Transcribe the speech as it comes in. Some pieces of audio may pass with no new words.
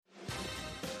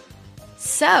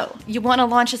So, you want to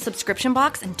launch a subscription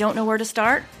box and don't know where to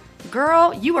start?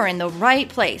 Girl, you are in the right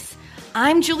place.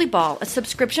 I'm Julie Ball, a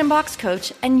subscription box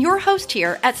coach, and your host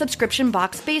here at Subscription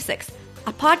Box Basics,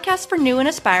 a podcast for new and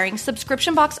aspiring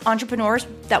subscription box entrepreneurs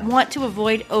that want to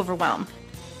avoid overwhelm.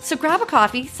 So grab a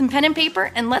coffee, some pen and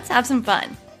paper, and let's have some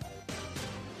fun.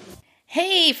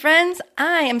 Hey friends,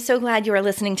 I am so glad you are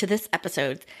listening to this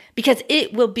episode because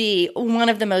it will be one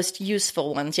of the most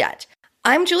useful ones yet.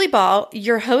 I'm Julie Ball,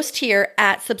 your host here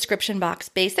at Subscription Box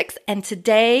Basics, and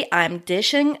today I'm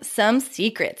dishing some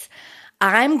secrets.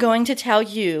 I'm going to tell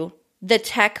you the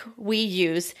tech we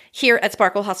use here at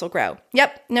Sparkle Hustle Grow.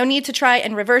 Yep, no need to try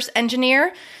and reverse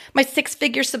engineer my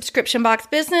six-figure subscription box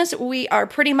business. We are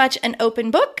pretty much an open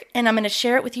book, and I'm going to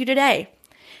share it with you today.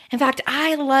 In fact,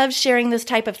 I love sharing this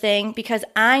type of thing because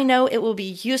I know it will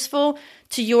be useful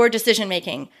to your decision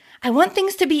making. I want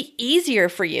things to be easier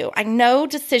for you. I know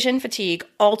decision fatigue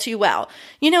all too well.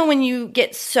 You know, when you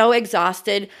get so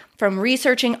exhausted from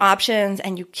researching options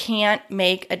and you can't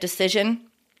make a decision.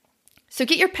 So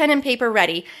get your pen and paper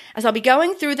ready as I'll be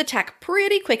going through the tech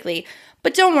pretty quickly.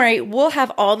 But don't worry, we'll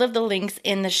have all of the links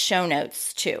in the show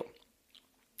notes too.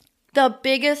 The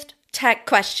biggest tech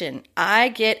question I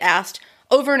get asked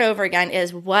over and over again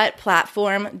is, what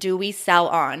platform do we sell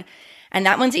on? And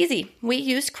that one's easy. We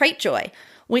use Cratejoy,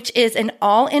 which is an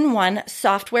all-in-one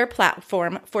software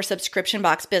platform for subscription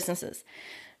box businesses.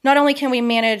 Not only can we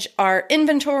manage our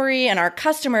inventory and our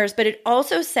customers, but it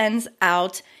also sends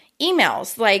out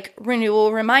emails like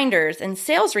renewal reminders and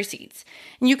sales receipts.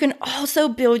 And you can also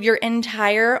build your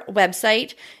entire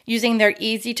website using their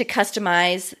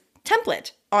easy-to-customize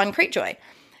template on Cratejoy.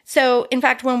 So, in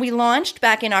fact, when we launched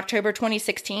back in October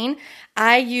 2016,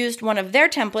 I used one of their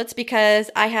templates because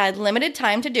I had limited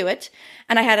time to do it,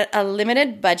 and I had a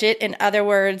limited budget, in other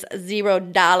words,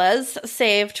 $0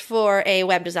 saved for a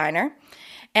web designer.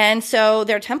 And so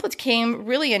their templates came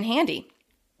really in handy.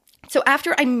 So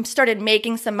after I started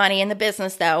making some money in the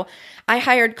business, though, I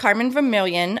hired Carmen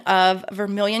Vermillion of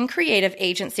Vermillion Creative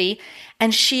Agency,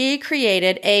 and she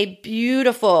created a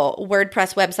beautiful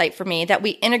WordPress website for me that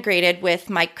we integrated with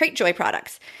my Cratejoy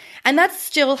products. And that's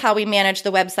still how we manage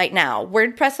the website now.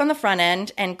 WordPress on the front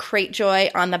end and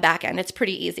Cratejoy on the back end. It's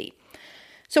pretty easy.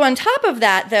 So on top of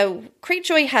that, though,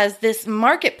 Cratejoy has this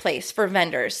marketplace for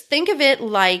vendors. Think of it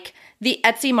like the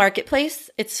Etsy marketplace.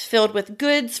 It's filled with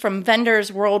goods from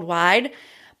vendors worldwide,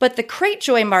 but the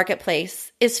Cratejoy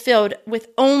marketplace is filled with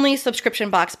only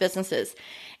subscription box businesses.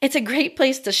 It's a great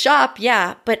place to shop,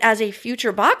 yeah, but as a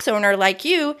future box owner like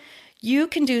you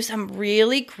can do some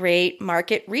really great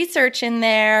market research in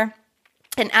there.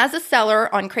 And as a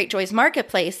seller on Cratejoy's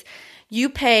marketplace, you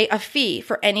pay a fee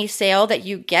for any sale that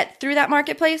you get through that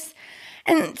marketplace.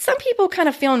 And some people kind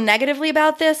of feel negatively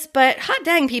about this, but hot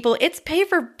dang people, it's pay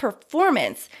for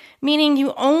performance, meaning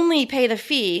you only pay the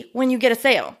fee when you get a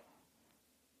sale.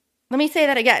 Let me say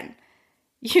that again.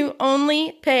 You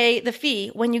only pay the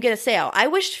fee when you get a sale. I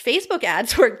wish Facebook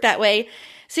ads worked that way.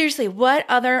 Seriously, what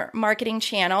other marketing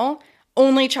channel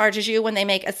only charges you when they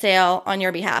make a sale on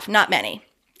your behalf? Not many.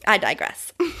 I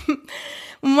digress.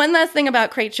 One last thing about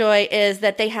Cratejoy is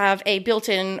that they have a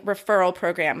built-in referral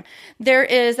program. There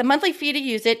is a monthly fee to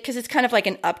use it because it's kind of like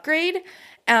an upgrade.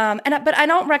 But I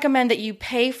don't recommend that you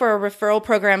pay for a referral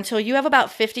program until you have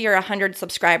about 50 or 100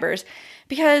 subscribers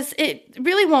because it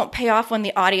really won't pay off when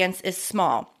the audience is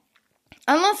small.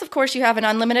 Unless, of course, you have an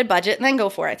unlimited budget, and then go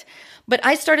for it. But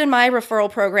I started my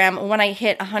referral program when I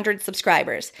hit 100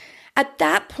 subscribers. At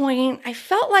that point, I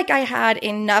felt like I had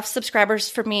enough subscribers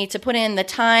for me to put in the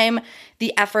time,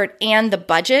 the effort, and the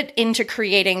budget into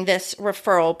creating this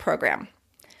referral program.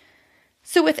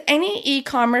 So with any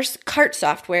e-commerce cart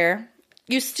software,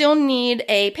 you still need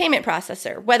a payment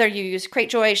processor, whether you use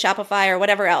Cratejoy, Shopify, or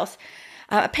whatever else.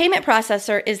 A payment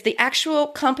processor is the actual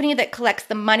company that collects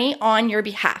the money on your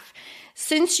behalf.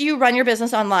 Since you run your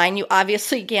business online, you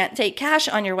obviously can't take cash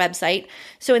on your website.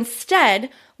 So instead,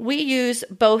 we use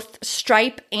both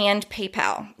Stripe and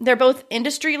PayPal. They're both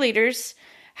industry leaders,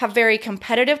 have very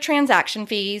competitive transaction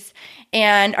fees,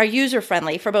 and are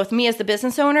user-friendly for both me as the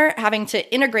business owner, having to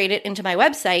integrate it into my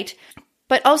website,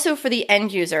 but also for the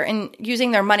end user and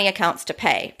using their money accounts to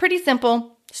pay. Pretty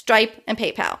simple, Stripe and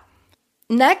PayPal.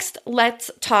 Next,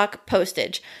 let's talk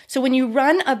postage. So when you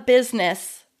run a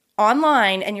business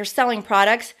online and you're selling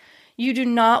products, you do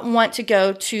not want to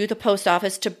go to the post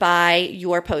office to buy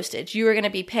your postage. You are going to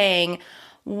be paying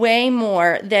way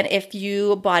more than if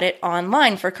you bought it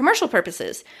online for commercial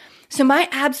purposes. So my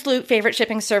absolute favorite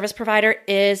shipping service provider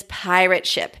is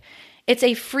PirateShip. It's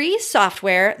a free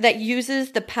software that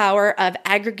uses the power of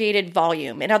aggregated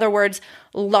volume. In other words,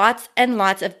 lots and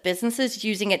lots of businesses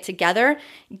using it together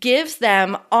gives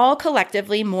them all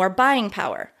collectively more buying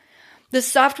power. The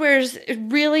software is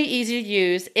really easy to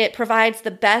use. It provides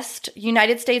the best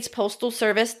United States Postal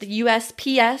Service, the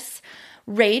USPS,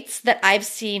 rates that I've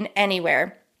seen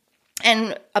anywhere.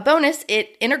 And a bonus,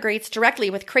 it integrates directly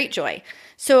with Cratejoy.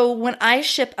 So when I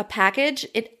ship a package,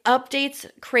 it updates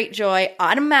Cratejoy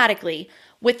automatically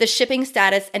with the shipping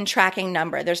status and tracking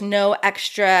number. There's no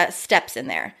extra steps in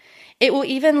there. It will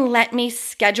even let me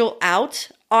schedule out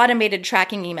automated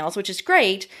tracking emails, which is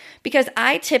great because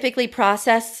I typically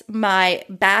process my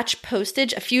batch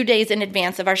postage a few days in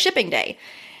advance of our shipping day.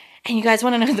 And you guys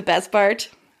want to know the best part?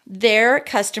 Their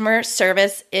customer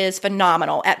service is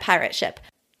phenomenal at Pirate Ship.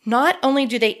 Not only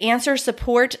do they answer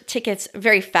support tickets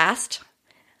very fast,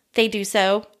 they do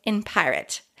so in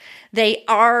pirate. They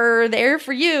are there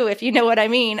for you, if you know what I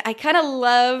mean. I kind of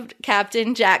loved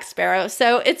Captain Jack Sparrow,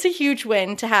 so it's a huge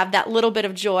win to have that little bit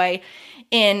of joy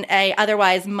in a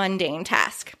otherwise mundane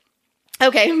task.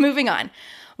 Okay, moving on.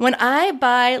 When I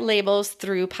buy labels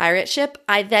through Pirate Ship,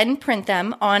 I then print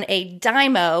them on a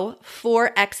Dymo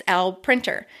 4XL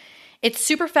printer. It's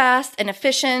super fast and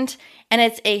efficient, and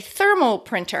it's a thermal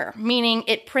printer, meaning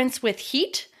it prints with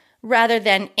heat rather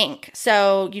than ink.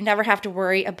 So you never have to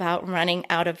worry about running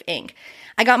out of ink.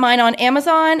 I got mine on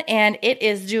Amazon and it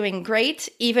is doing great.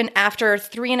 Even after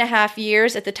 3.5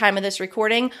 years at the time of this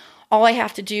recording, all I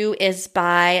have to do is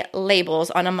buy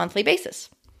labels on a monthly basis.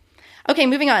 Okay,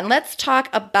 moving on. Let's talk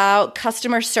about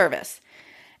customer service.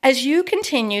 As you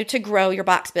continue to grow your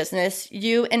box business,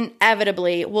 you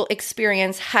inevitably will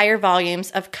experience higher volumes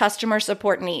of customer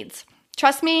support needs.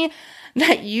 Trust me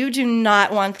that you do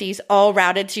not want these all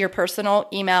routed to your personal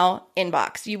email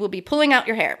inbox. You will be pulling out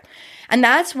your hair. And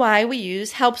that's why we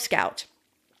use Help Scout.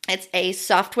 It's a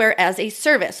software as a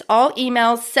service. All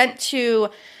emails sent to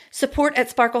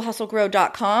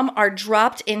support@sparklehustlegrow.com are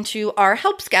dropped into our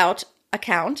Help Scout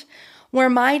account, where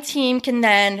my team can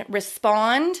then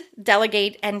respond,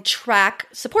 delegate, and track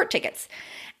support tickets.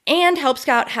 And Help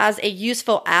Scout has a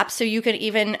useful app, so you can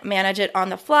even manage it on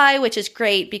the fly, which is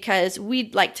great because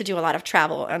we'd like to do a lot of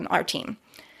travel on our team.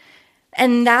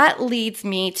 And that leads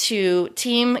me to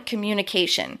team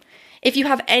communication. If you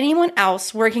have anyone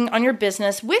else working on your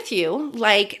business with you,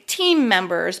 like team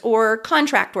members or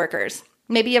contract workers,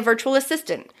 maybe a virtual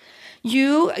assistant,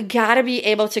 you gotta be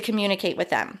able to communicate with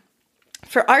them.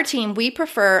 For our team, we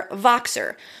prefer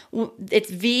Voxer.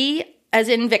 It's V as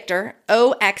in Victor,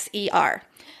 Oxer.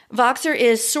 Voxer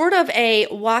is sort of a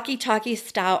walkie-talkie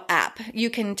style app. You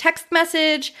can text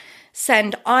message,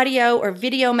 send audio or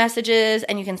video messages,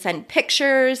 and you can send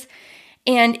pictures.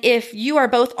 And if you are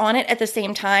both on it at the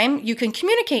same time, you can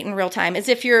communicate in real time as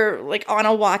if you're like on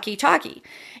a walkie-talkie.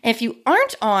 And if you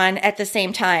aren't on at the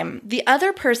same time, the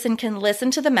other person can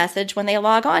listen to the message when they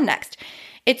log on next.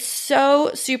 It's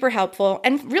so super helpful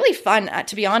and really fun,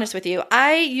 to be honest with you.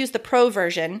 I use the Pro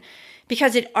version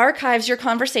because it archives your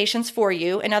conversations for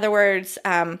you. In other words,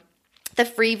 the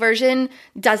free version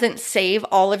doesn't save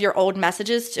all of your old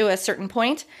messages to a certain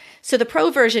point. So the Pro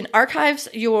version archives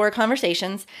your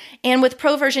conversations. And with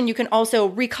Pro version, you can also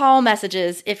recall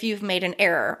messages if you've made an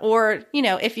error or,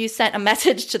 if you sent a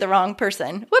message to the wrong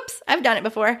person. Whoops, I've done it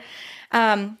before.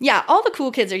 All the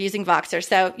cool kids are using Voxer,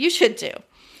 so you should too.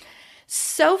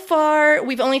 So far,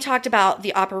 we've only talked about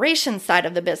the operations side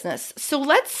of the business. So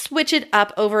let's switch it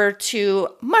up over to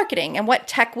marketing and what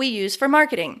tech we use for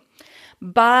marketing.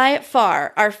 By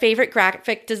far, our favorite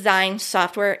graphic design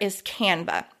software is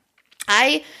Canva.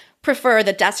 I prefer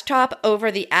the desktop over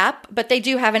the app, but they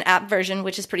do have an app version,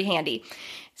 which is pretty handy.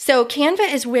 So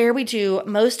Canva is where we do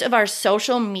most of our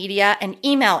social media and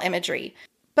email imagery.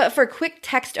 But for quick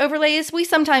text overlays, we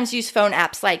sometimes use phone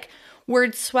apps like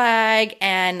WordSwag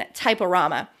and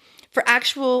Typorama. For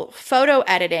actual photo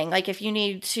editing, like if you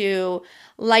need to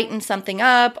lighten something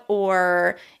up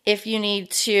or if you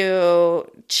need to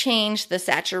change the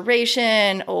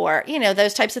saturation or,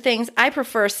 those types of things, I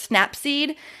prefer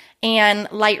Snapseed and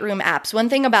Lightroom apps. One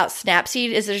thing about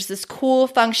Snapseed is there's this cool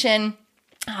function,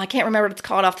 I can't remember what it's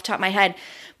called off the top of my head,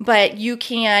 but you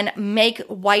can make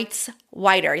whites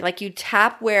whiter. Like you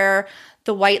tap where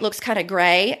the white looks kind of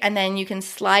gray, and then you can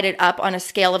slide it up on a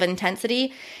scale of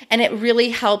intensity, and it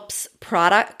really helps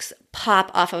products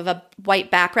pop off of a white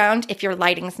background if your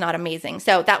lighting's not amazing.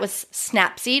 So that was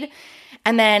Snapseed.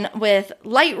 And then with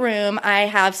Lightroom, I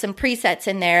have some presets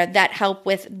in there that help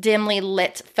with dimly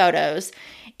lit photos.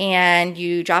 And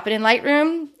you drop it in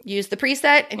Lightroom, use the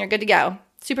preset, and you're good to go.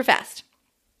 Super fast.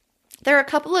 There are a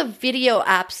couple of video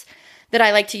apps that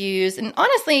I like to use, and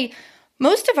honestly,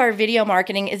 Most of our video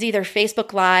marketing is either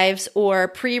Facebook Lives or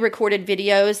pre-recorded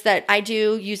videos that I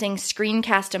do using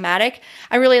Screencast-O-Matic.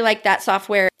 I really like that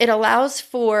software. It allows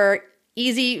for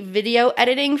easy video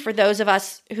editing for those of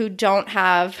us who don't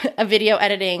have a video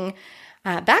editing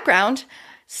background.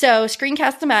 So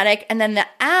Screencast-O-Matic, and then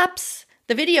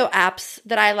the video apps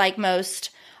that I like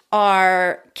most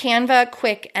are Canva,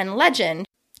 Quick, and Legend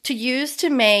to use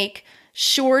to make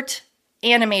short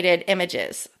animated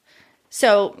images.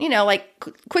 So, like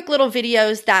quick little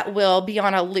videos that will be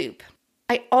on a loop.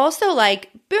 I also like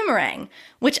Boomerang,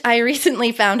 which I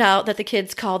recently found out that the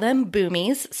kids call them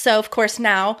boomies. So, of course,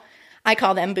 now I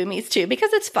call them boomies too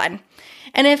because it's fun.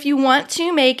 And if you want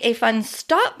to make a fun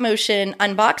stop motion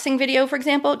unboxing video, for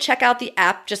example, check out the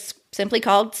app just simply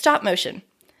called Stop Motion.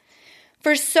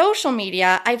 For social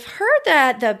media, I've heard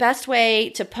that the best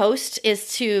way to post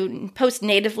is to post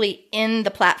natively in the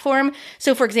platform.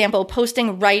 So, for example,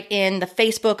 posting right in the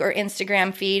Facebook or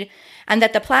Instagram feed, and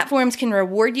that the platforms can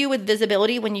reward you with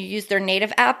visibility when you use their native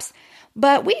apps.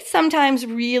 But we sometimes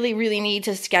really, really need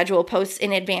to schedule posts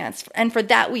in advance, and for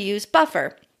that we use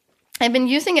Buffer. I've been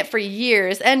using it for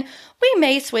years, and we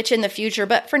may switch in the future,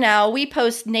 but for now, we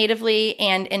post natively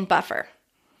and in Buffer.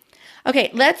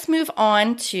 Okay, let's move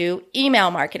on to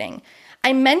email marketing.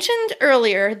 I mentioned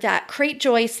earlier that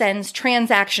CrateJoy sends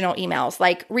transactional emails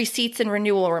like receipts and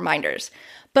renewal reminders,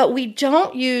 but we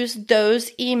don't use those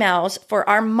emails for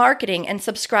our marketing and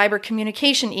subscriber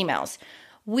communication emails.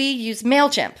 We use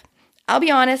MailChimp. I'll be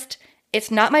honest,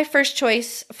 it's not my first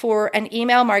choice for an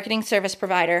email marketing service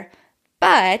provider,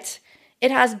 but it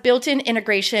has built-in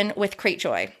integration with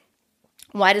CrateJoy.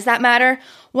 Why does that matter?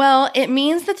 Well, it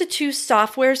means that the two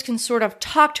softwares can sort of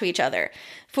talk to each other.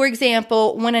 For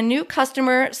example, when a new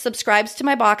customer subscribes to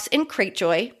my box in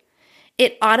CrateJoy,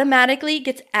 it automatically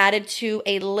gets added to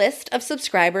a list of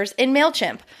subscribers in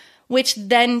MailChimp, which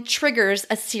then triggers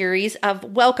a series of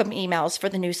welcome emails for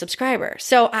the new subscriber.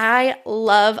 So I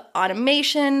love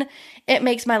automation. It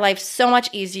makes my life so much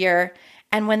easier.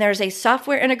 And when there's a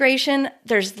software integration,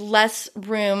 there's less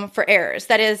room for errors.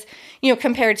 That is,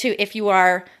 compared to if you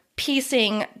are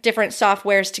piecing different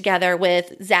softwares together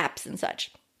with Zaps and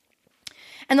such.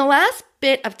 And the last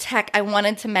bit of tech I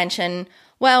wanted to mention,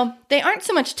 well, they aren't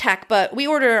so much tech, but we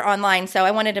order online, so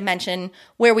I wanted to mention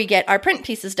where we get our print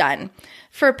pieces done.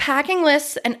 For packing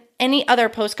lists and any other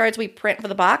postcards we print for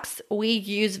the box, we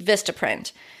use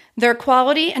Vistaprint. Their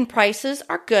quality and prices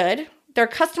are good. Their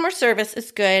customer service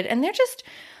is good, and they're just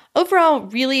overall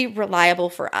really reliable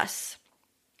for us.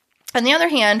 On the other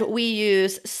hand, we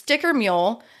use Sticker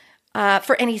Mule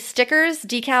for any stickers,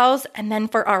 decals, and then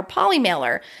for our poly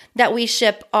mailer that we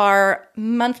ship our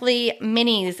monthly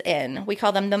minis in. We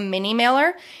call them the mini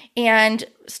mailer, and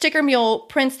Sticker Mule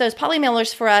prints those poly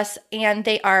mailers for us, and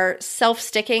they are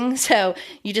self-sticking, so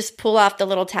you just pull off the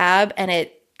little tab and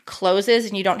it closes,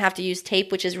 and you don't have to use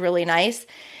tape, which is really nice.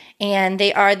 And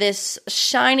they are this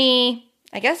shiny,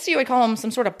 I guess you would call them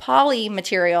some sort of poly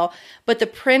material, but the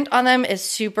print on them is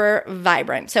super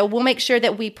vibrant. So we'll make sure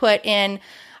that we put in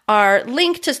our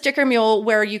link to Sticker Mule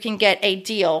where you can get a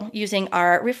deal using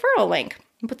our referral link.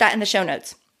 We'll put that in the show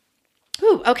notes.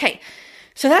 Ooh, okay.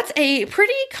 So that's a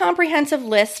pretty comprehensive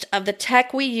list of the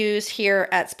tech we use here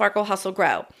at Sparkle Hustle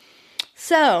Grow.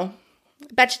 So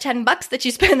bet you $10 that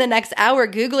you spend the next hour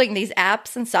Googling these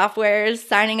apps and softwares,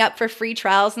 signing up for free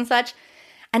trials and such.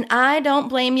 And I don't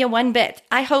blame you one bit.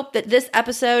 I hope that this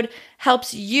episode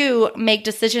helps you make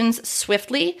decisions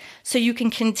swiftly so you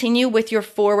can continue with your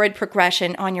forward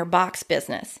progression on your box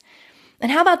business.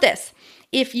 And how about this?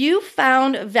 If you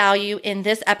found value in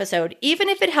this episode, even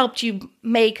if it helped you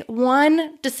make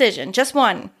one decision, just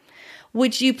one,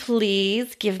 would you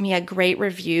please give me a great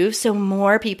review so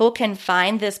more people can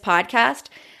find this podcast?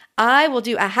 I will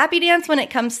do a happy dance when it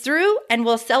comes through, and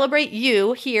we'll celebrate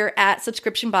you here at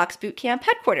Subscription Box Bootcamp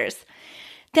headquarters.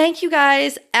 Thank you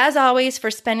guys, as always, for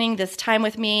spending this time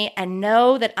with me, and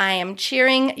know that I am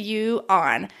cheering you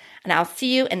on. And I'll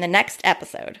see you in the next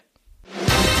episode.